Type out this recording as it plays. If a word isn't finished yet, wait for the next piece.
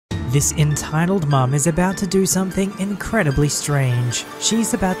This entitled mum is about to do something incredibly strange.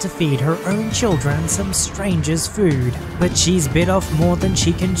 She's about to feed her own children some stranger's food, but she's bit off more than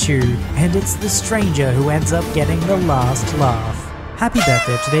she can chew, and it's the stranger who ends up getting the last laugh. Happy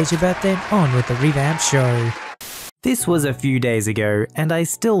birthday if today's your birthday, and on with the revamped show. This was a few days ago, and I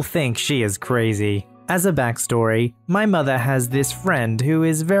still think she is crazy. As a backstory, my mother has this friend who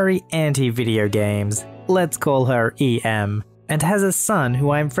is very anti-video games, let's call her EM, and has a son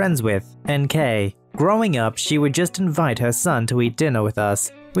who I'm friends with, NK. Growing up, she would just invite her son to eat dinner with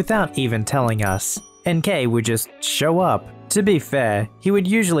us, without even telling us. NK would just show up. To be fair, he would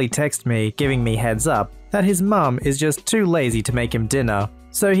usually text me, giving me heads up, that his mum is just too lazy to make him dinner,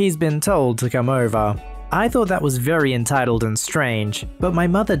 so he's been told to come over. I thought that was very entitled and strange, but my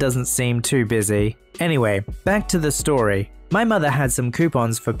mother doesn't seem too busy. Anyway, back to the story. My mother had some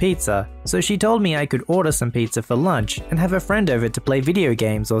coupons for pizza, so she told me I could order some pizza for lunch and have a friend over to play video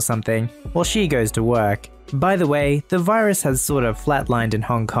games or something while she goes to work. By the way, the virus has sort of flatlined in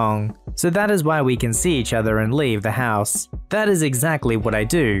Hong Kong, so that is why we can see each other and leave the house. That is exactly what I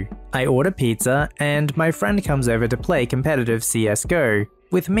do. I order pizza and my friend comes over to play competitive CSGO,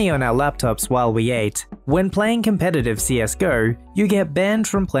 with me on our laptops while we ate. When playing competitive CSGO, you get banned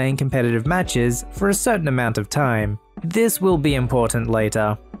from playing competitive matches for a certain amount of time. This will be important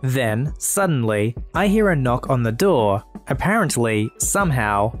later. Then, suddenly, I hear a knock on the door. Apparently,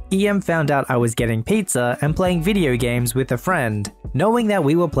 somehow, EM found out I was getting pizza and playing video games with a friend. Knowing that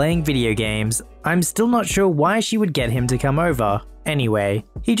we were playing video games, I'm still not sure why she would get him to come over. Anyway,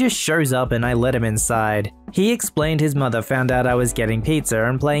 he just shows up and I let him inside. He explained his mother found out I was getting pizza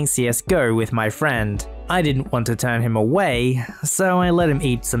and playing CSGO with my friend. I didn't want to turn him away, so I let him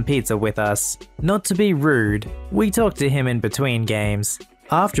eat some pizza with us. Not to be rude, we talked to him in between games.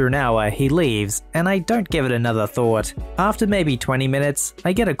 After an hour, he leaves, and I don't give it another thought. After maybe 20 minutes,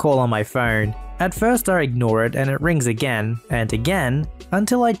 I get a call on my phone. At first I ignore it and it rings again, and again,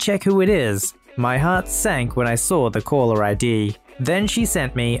 until I check who it is. My heart sank when I saw the caller ID. Then she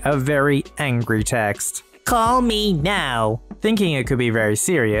sent me a very angry text. "Call me now." Thinking it could be very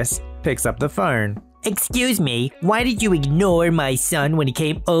serious, picks up the phone. "Excuse me, why did you ignore my son when he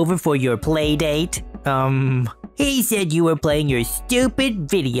came over for your play date?" He said you were playing your stupid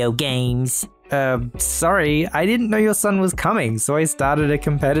video games." Sorry, I didn't know your son was coming, so I started a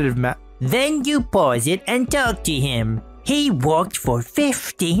competitive match." "Then you pause it and talk to him. He walked for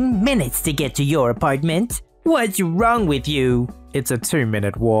 15 minutes to get to your apartment. What's wrong with you?" "It's a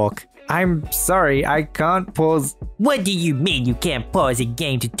 2-minute walk." "I'm sorry, I can't pause." "What do you mean you can't pause a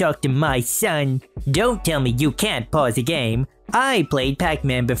game to talk to my son? Don't tell me you can't pause a game. I played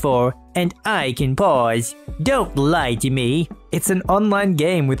Pac-Man before, and I can pause. Don't lie to me." "It's an online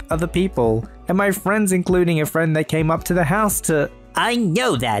game with other people, and my friends, including a friend that came up to the house to—" "I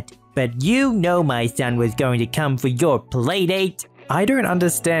know that, but you know my son was going to come for your playdate." "I don't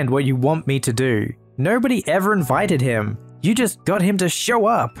understand what you want me to do. Nobody ever invited him. You just got him to show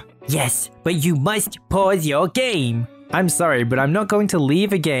up." "Yes, but you must pause your game." "I'm sorry, but I'm not going to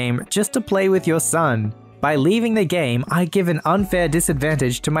leave a game just to play with your son. By leaving the game, I give an unfair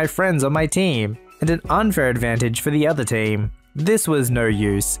disadvantage to my friends on my team, and an unfair advantage for the other team." This was no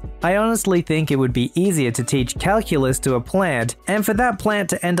use. I honestly think it would be easier to teach calculus to a plant, and for that plant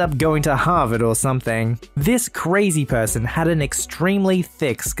to end up going to Harvard or something. This crazy person had an extremely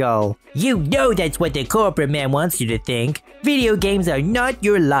thick skull. "You know that's what the corporate man wants you to think. Video games are not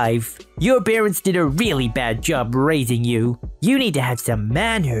your life. Your parents did a really bad job raising you. You need to have some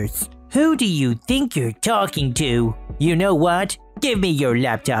manners. Who do you think you're talking to? You know what? Give me your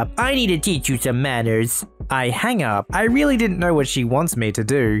laptop. I need to teach you some manners." I hang up. I really didn't know what she wants me to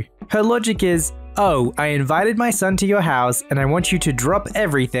do. Her logic is, "Oh, I invited my son to your house and I want you to drop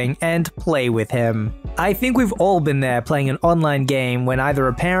everything and play with him." I think we've all been there playing an online game when either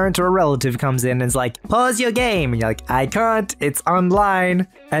a parent or a relative comes in and is like, "Pause your game," and you're like, "I can't, it's online,"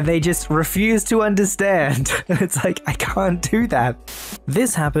 and they just refuse to understand. It's like, I can't do that.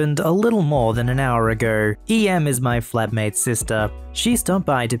 This happened a little more than an hour ago. EM is my flatmate's sister. She stopped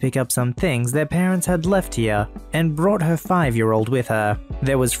by to pick up some things their parents had left here and brought her 5-year-old with her.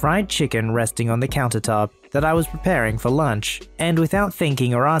 There was fried chicken resting on the countertop that I was preparing for lunch, and without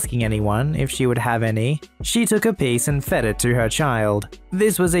thinking or asking anyone if she would have any, she took a piece and fed it to her child.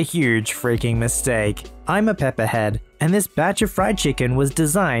 This was a huge freaking mistake. I'm a pepperhead, and this batch of fried chicken was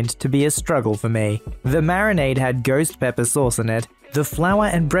designed to be a struggle for me. The marinade had ghost pepper sauce in it, the flour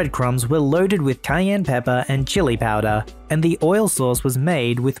and breadcrumbs were loaded with cayenne pepper and chili powder, and the oil sauce was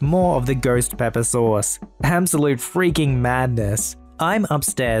made with more of the ghost pepper sauce. Absolute freaking madness. I'm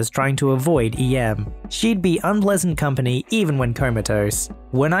upstairs trying to avoid EM. She'd be unpleasant company even when comatose.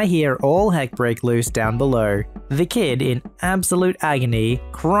 When I hear all heck break loose down below, the kid in absolute agony,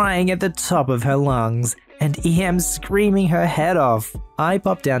 crying at the top of her lungs, and EM screaming her head off. I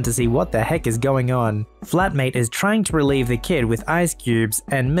pop down to see what the heck is going on. Flatmate is trying to relieve the kid with ice cubes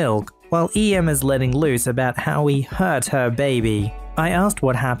and milk, while EM is letting loose about how he hurt her baby. I asked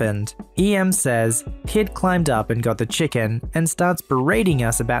what happened. EM says, kid climbed up and got the chicken and starts berating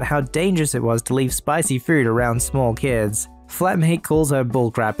us about how dangerous it was to leave spicy food around small kids. Flatmate calls her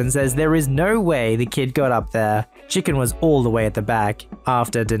bullcrap and says there is no way the kid got up there. Chicken was all the way at the back.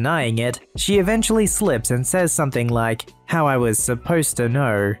 After denying it, she eventually slips and says something like, how I was supposed to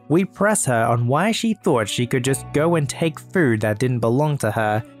know. We press her on why she thought she could just go and take food that didn't belong to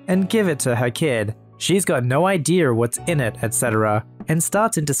her and give it to her kid. She's got no idea what's in it, etc., and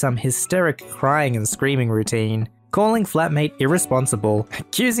starts into some hysteric crying and screaming routine, calling Flatmate irresponsible,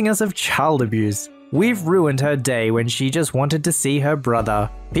 accusing us of child abuse. We've ruined her day when she just wanted to see her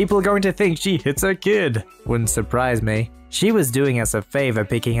brother. People are going to think she hits her kid. Wouldn't surprise me. She was doing us a favor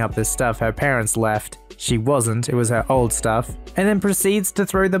picking up the stuff her parents left. She wasn't, it was her old stuff, and then proceeds to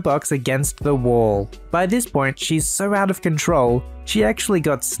throw the box against the wall. By this point, she's so out of control, she actually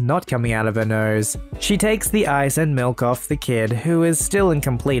got snot coming out of her nose. She takes the ice and milk off the kid, who is still in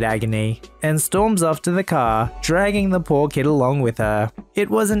complete agony, and storms off to the car, dragging the poor kid along with her. It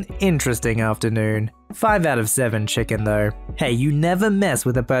was an interesting afternoon. 5 out of 7 chicken though. Hey, you never mess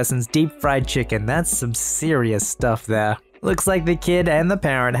with a person's deep fried chicken, that's some serious stuff there. Looks like the kid and the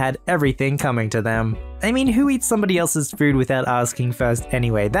parent had everything coming to them. I mean, who eats somebody else's food without asking first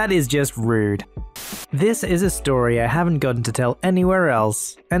anyway? That is just rude. This is a story I haven't gotten to tell anywhere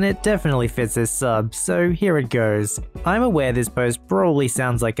else, and it definitely fits this sub, so here it goes. I'm aware this post probably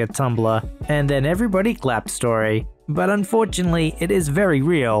sounds like a Tumblr, and then everybody clapped story, but unfortunately it is very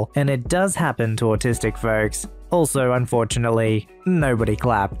real, and it does happen to autistic folks. Also, unfortunately, nobody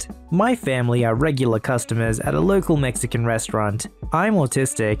clapped. My family are regular customers at a local Mexican restaurant. I'm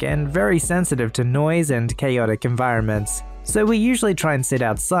autistic and very sensitive to noise and chaotic environments, so we usually try and sit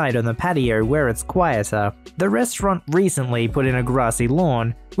outside on the patio where it's quieter. The restaurant recently put in a grassy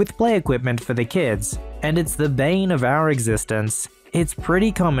lawn with play equipment for the kids, and it's the bane of our existence. It's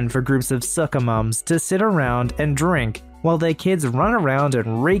pretty common for groups of sucker mums to sit around and drink while their kids run around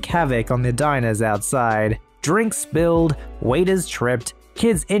and wreak havoc on the diners outside. Drinks spilled, waiters tripped,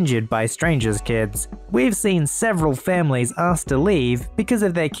 kids injured by strangers' kids. We've seen several families asked to leave because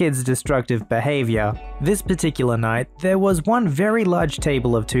of their kids' destructive behavior. This particular night, there was one very large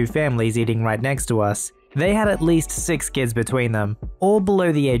table of 2 families eating right next to us. They had at least 6 kids between them, all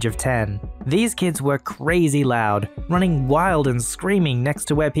below the age of 10. These kids were crazy loud, running wild and screaming next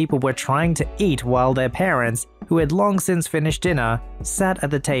to where people were trying to eat while their parents, who had long since finished dinner, sat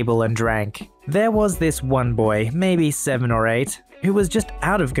at the table and drank. There was this one boy, maybe 7 or 8, who was just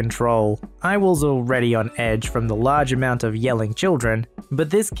out of control. I was already on edge from the large amount of yelling children, but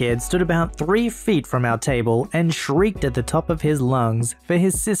this kid stood about 3 feet from our table and shrieked at the top of his lungs for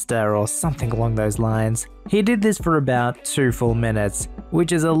his sister or something along those lines. He did this for about 2 full minutes,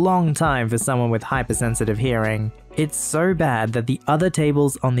 which is a long time for someone with hypersensitive hearing. It's so bad that the other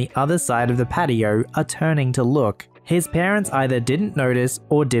tables on the other side of the patio are turning to look. His parents either didn't notice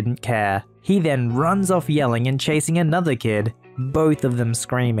or didn't care. He then runs off yelling and chasing another kid, both of them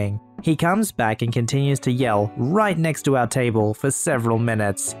screaming. He comes back and continues to yell right next to our table for several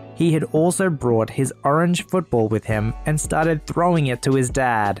minutes. He had also brought his orange football with him and started throwing it to his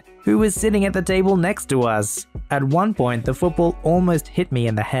dad, who was sitting at the table next to us. At one point, the football almost hit me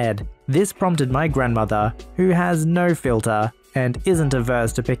in the head. This prompted my grandmother, who has no filter and isn't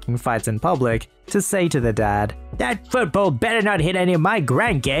averse to picking fights in public, to say to the dad, "That football better not hit any of my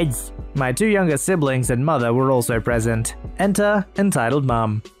grandkids!" My 2 younger siblings and mother were also present. Enter entitled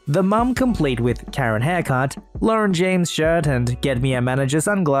mum. The mum, complete with Karen haircut, Lauren James shirt and get me a manager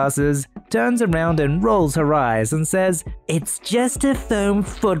sunglasses, turns around and rolls her eyes and says, "It's just a foam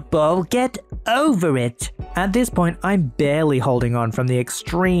football, get over it." At this point, I'm barely holding on from the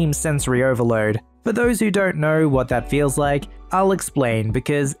extreme sensory overload. For those who don't know what that feels like, I'll explain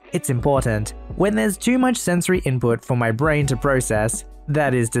because it's important. When there's too much sensory input for my brain to process,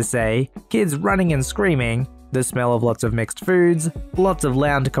 that is to say, kids running and screaming, the smell of lots of mixed foods, lots of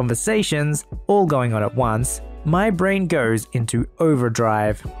loud conversations, all going on at once, my brain goes into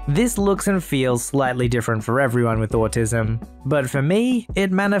overdrive. This looks and feels slightly different for everyone with autism, but for me,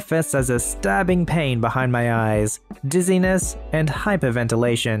 it manifests as a stabbing pain behind my eyes, dizziness, and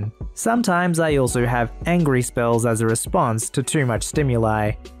hyperventilation. Sometimes I also have angry spells as a response to too much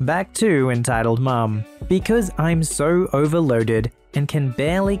stimuli. Back to entitled mum. Because I'm so overloaded, and can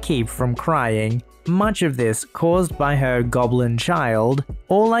barely keep from crying. Much of this caused by her goblin child.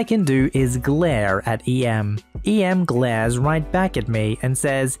 All I can do is glare at EM. EM glares right back at me and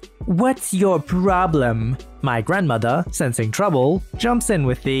says, "What's your problem?" My grandmother, sensing trouble, jumps in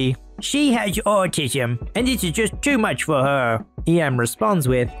with the, "She has autism, and this is just too much for her." EM responds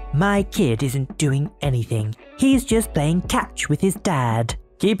with, "My kid isn't doing anything. He's just playing catch with his dad."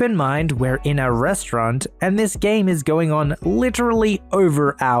 Keep in mind we're in a restaurant and this game is going on literally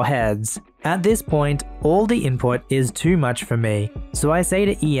over our heads. At this point, all the input is too much for me, so I say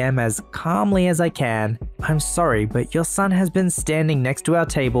to EM as calmly as I can, "I'm sorry, but your son has been standing next to our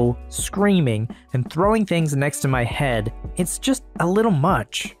table, screaming and throwing things next to my head. It's just a little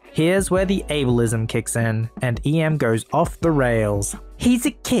much." Here's where the ableism kicks in, and EM goes off the rails. "He's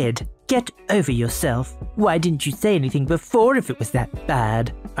a kid. Get over yourself. Why didn't you say anything before if it was that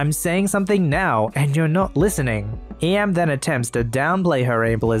bad?" I'm saying something now and you're not listening. EM then attempts to downplay her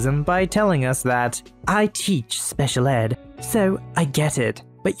ableism by telling us that, "I teach special ed, so I get it,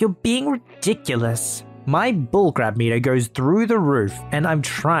 but you're being ridiculous." My bullcrap meter goes through the roof and I'm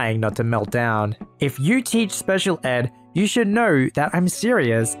trying not to melt down. If you teach special ed, you should know that I'm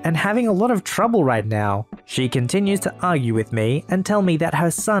serious and having a lot of trouble right now. She continues to argue with me and tell me that her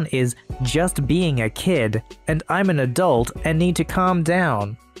son is just being a kid and I'm an adult and need to calm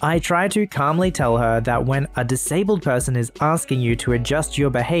down. I try to calmly tell her that when a disabled person is asking you to adjust your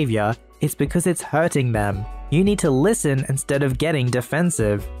behavior, it's because it's hurting them. You need to listen instead of getting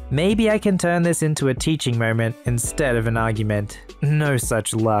defensive. Maybe I can turn this into a teaching moment instead of an argument. No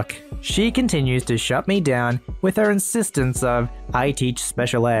such luck. She continues to shut me down with her insistence of, "I teach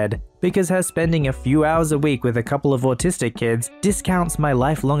special ed," because her spending a few hours a week with a couple of autistic kids discounts my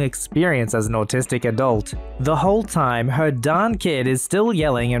lifelong experience as an autistic adult. The whole time, her darn kid is still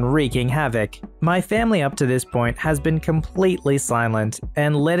yelling and wreaking havoc. My family up to this point has been completely silent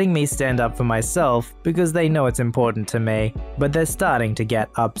and letting me stand up for myself because they know it's important to me, but they're starting to get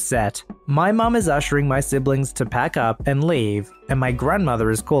upset. My mom is ushering my siblings to pack up and leave, and my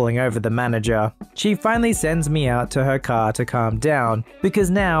grandmother is calling over the manager. She finally sends me out to her car to calm down, because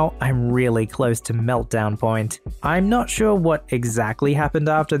now I'm really close to meltdown point. I'm not sure what exactly happened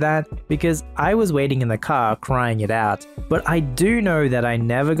after that, because I was waiting in the car crying it out, but I do know that I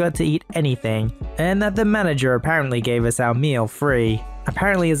never got to eat anything, and that the manager apparently gave us our meal free.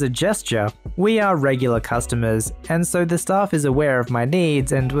 Apparently as a gesture. We are regular customers, and so the staff is aware of my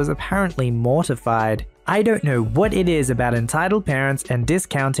needs and was apparently mortified. I don't know what it is about entitled parents and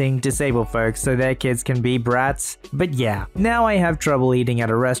discounting disabled folks so their kids can be brats, but yeah, now I have trouble eating at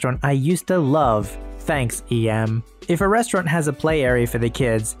a restaurant I used to love. Thanks, EM. If a restaurant has a play area for the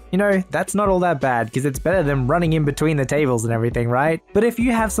kids, you know, that's not all that bad because it's better than running in between the tables and everything, right? But if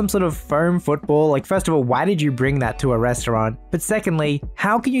you have some sort of foam football, like first of all, why did you bring that to a restaurant? But secondly,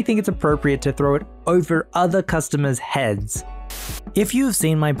 how can you think it's appropriate to throw it over other customers' heads? If you've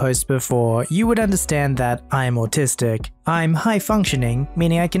seen my posts before, you would understand that I'm autistic. I'm high functioning,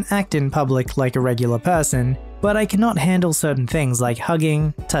 meaning I can act in public like a regular person, but I cannot handle certain things like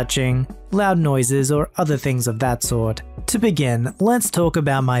hugging, touching, loud noises, or other things of that sort. To begin, let's talk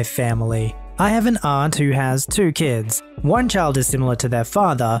about my family. I have an aunt who has 2 kids. One child is similar to their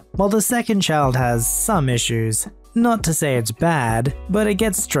father, while the second child has some issues. Not to say it's bad, but it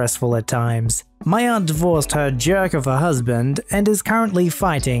gets stressful at times. My aunt divorced her jerk of a husband and is currently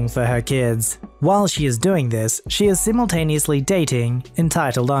fighting for her kids. While she is doing this, she is simultaneously dating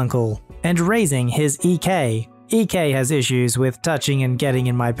entitled uncle and raising his EK. EK has issues with touching and getting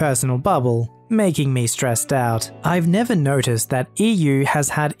in my personal bubble, making me stressed out. I've never noticed that EU has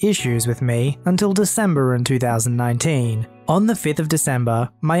had issues with me until December in 2019. On the 5th of December,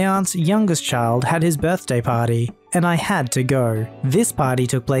 my aunt's youngest child had his birthday party, and I had to go. This party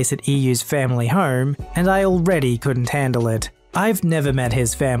took place at EU's family home, and I already couldn't handle it. I've never met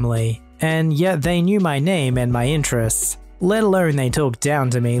his family, and yet they knew my name and my interests. Let alone they talked down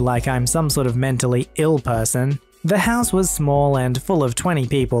to me like I'm some sort of mentally ill person. The house was small and full of 20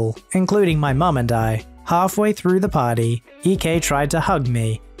 people, including my mum and I. Halfway through the party, EK tried to hug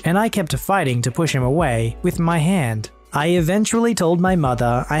me, and I kept fighting to push him away with my hand. I eventually told my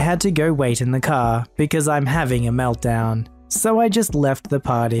mother I had to go wait in the car because I'm having a meltdown. So I just left the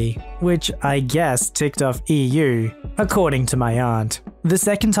party, which I guess ticked off EU, according to my aunt. The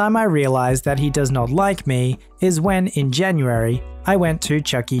second time I realized that he does not like me is when, in January, I went to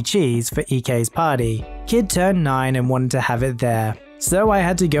Chuck E. Cheese for EK's party. Kid turned 9 and wanted to have it there. so I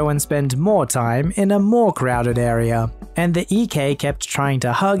had to go and spend more time in a more crowded area. And the EK kept trying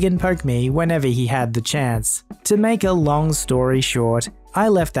to hug and poke me whenever he had the chance. To make a long story short, I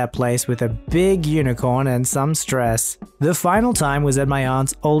left that place with a big unicorn and some stress. The final time was at my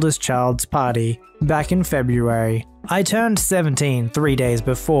aunt's oldest child's party, back in February. I turned 17 3 days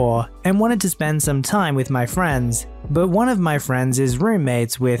before and wanted to spend some time with my friends, but one of my friends is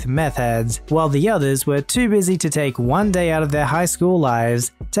roommates with meth heads, while the others were too busy to take one day out of their high school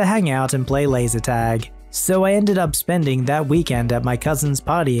lives to hang out and play laser tag. So I ended up spending that weekend at my cousin's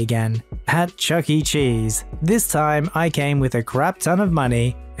party again, at Chuck E. Cheese. This time I came with a crap ton of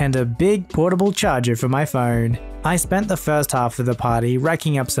money and a big portable charger for my phone. I spent the first half of the party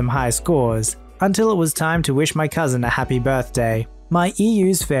racking up some high scores, until it was time to wish my cousin a happy birthday. My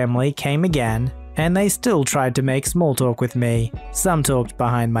EU's family came again, and they still tried to make small talk with me. Some talked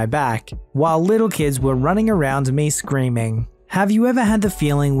behind my back, while little kids were running around me screaming. Have you ever had the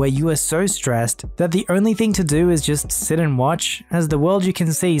feeling where you are so stressed that the only thing to do is just sit and watch as the world you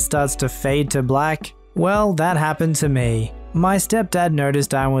can see starts to fade to black? Well, that happened to me. My stepdad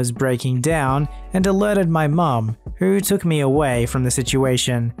noticed I was breaking down and alerted my mom, who took me away from the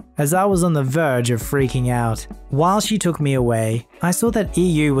situation, as I was on the verge of freaking out. While she took me away, I saw that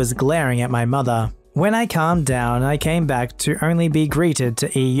EU was glaring at my mother. When I calmed down, I came back to only be greeted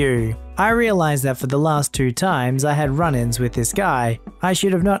to EU. I realized that for the last 2 times I had run-ins with this guy, I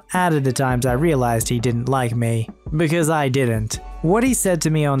should have not added the times I realized he didn't like me. Because I didn't. What he said to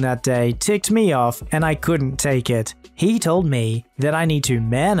me on that day ticked me off and I couldn't take it. He told me that I need to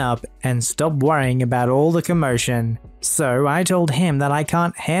man up and stop worrying about all the commotion. So I told him that I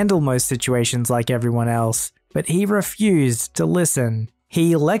can't handle most situations like everyone else, but he refused to listen.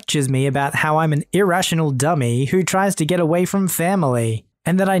 He lectures me about how I'm an irrational dummy who tries to get away from family,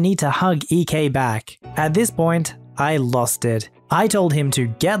 and that I need to hug EK back. At this point, I lost it. I told him to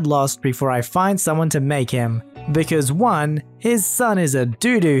get lost before I find someone to make him, because 1, his son is a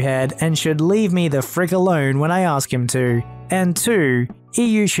doo-doo head and should leave me the frick alone when I ask him to, and 2,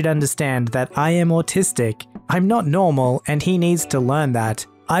 EU should understand that I am autistic. I'm not normal and he needs to learn that.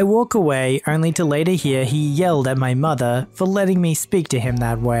 I walk away only to later hear he yelled at my mother for letting me speak to him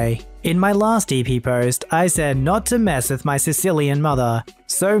that way. In my last EP post, I said not to mess with my Sicilian mother,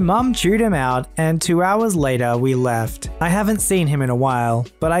 so mum chewed him out and 2 hours later we left. I haven't seen him in a while,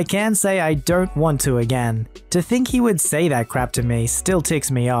 but I can say I don't want to again. To think he would say that crap to me still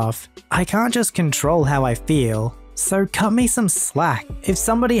ticks me off. I can't just control how I feel. So cut me some slack. If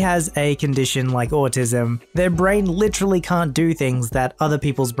somebody has a condition like autism, their brain literally can't do things that other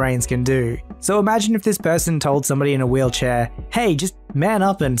people's brains can do. So imagine if this person told somebody in a wheelchair, hey, just man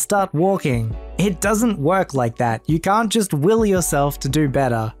up and start walking. It doesn't work like that. You can't just will yourself to do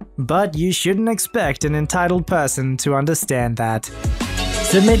better. But you shouldn't expect an entitled person to understand that.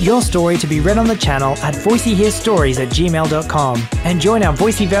 Submit your story to be read on the channel at VoiceyHereStories@gmail.com and join our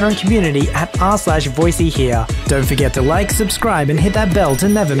Voicey veteran community at r/VoiceyHere. Don't forget to like, subscribe, and hit that bell to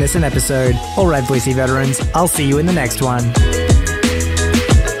never miss an episode. Alright, Voicey veterans, I'll see you in the next one.